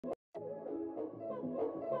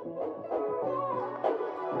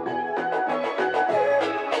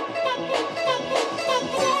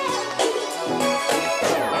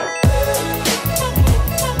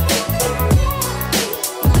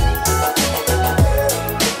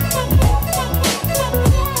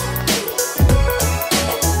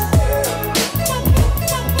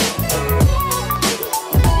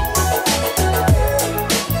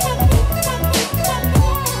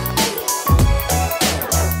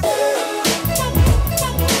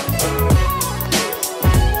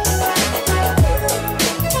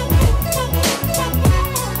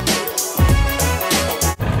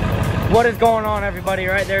What is going on, everybody?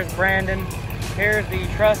 Right there's Brandon. Here's the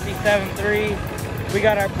trusty 7.3. We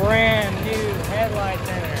got our brand new headlights in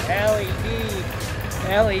there.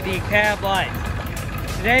 LED cab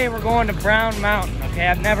lights. Today we're going to Brown Mountain. Okay,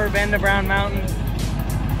 I've never been to Brown Mountain.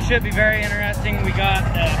 Should be very interesting. We got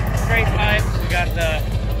the straight pipes. We got the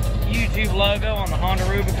YouTube logo on the Honda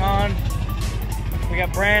Rubicon. We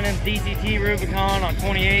got Brandon's DCT Rubicon on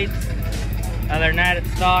 28s. Other than that,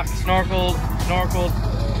 it's stock, snorkeled.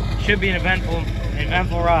 Should be an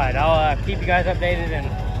eventful ride. I'll keep you guys updated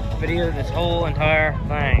and video this whole entire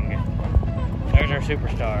thing. There's our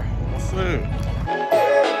superstar. Salute.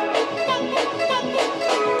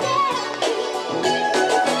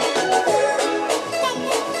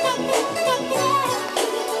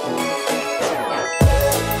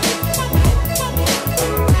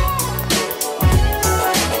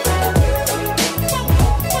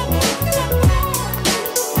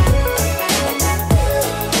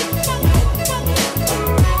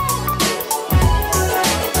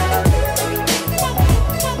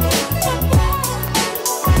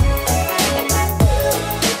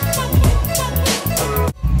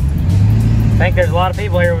 I think there's a lot of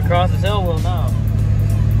people here. We cross this hill, we'll know.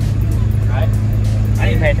 Right? I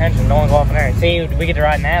need to pay attention. No one go off in there. See, do we get to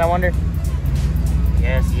ride in that, I wonder?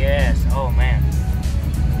 Yes, yes. Oh, man.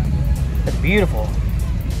 That's beautiful.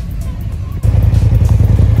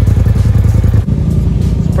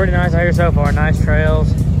 It's pretty nice out here so far. Nice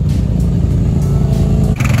trails.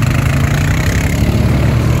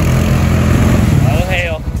 Oh,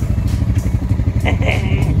 hell.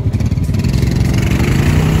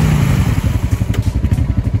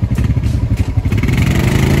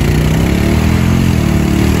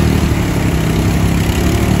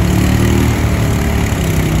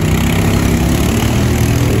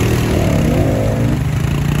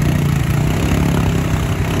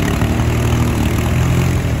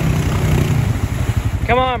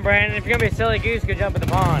 Come on, Brandon. If you're gonna be a silly goose, go jump in the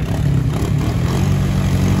pond.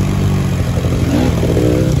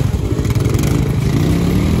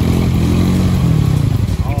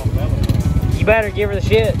 Oh, you better give her the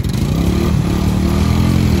shit.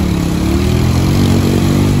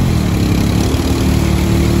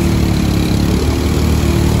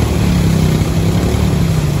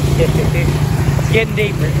 It's getting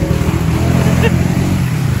deeper.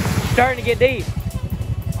 Starting to get deep.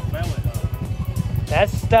 That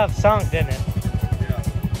stuff sunk, didn't it? Yeah.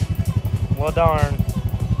 Well, darn.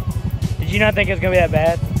 Did you not think it was gonna be that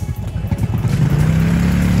bad?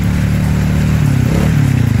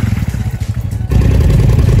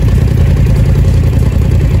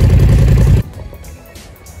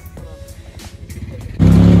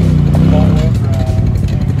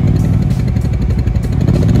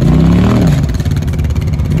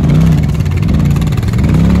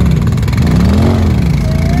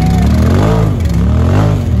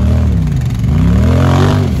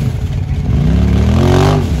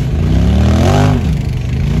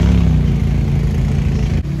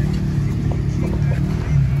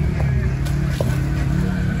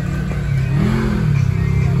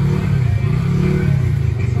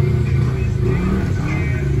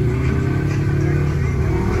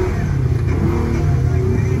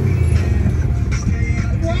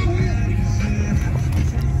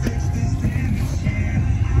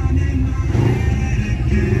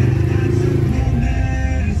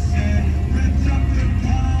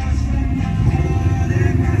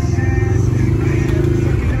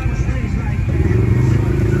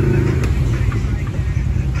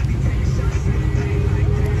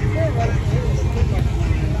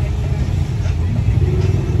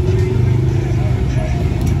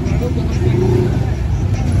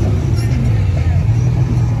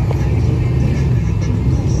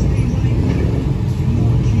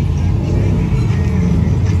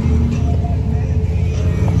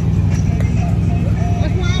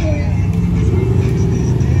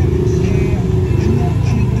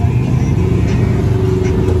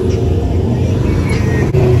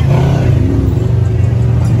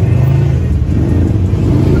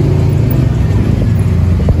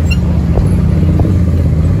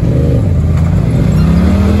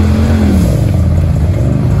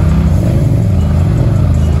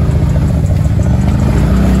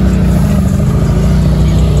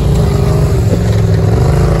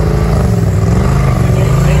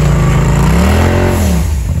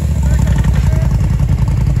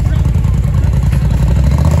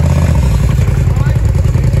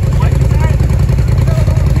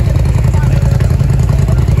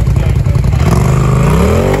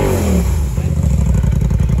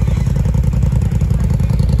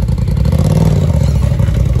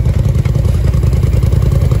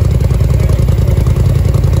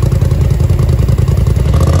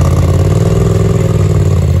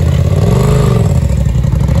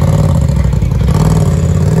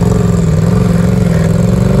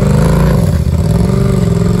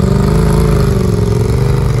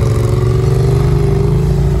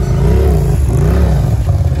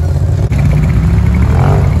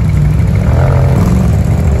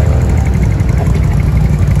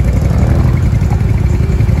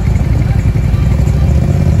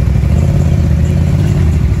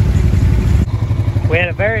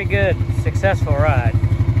 very good, successful ride.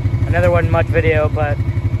 I know there wasn't much video, but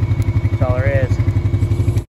that's all there is.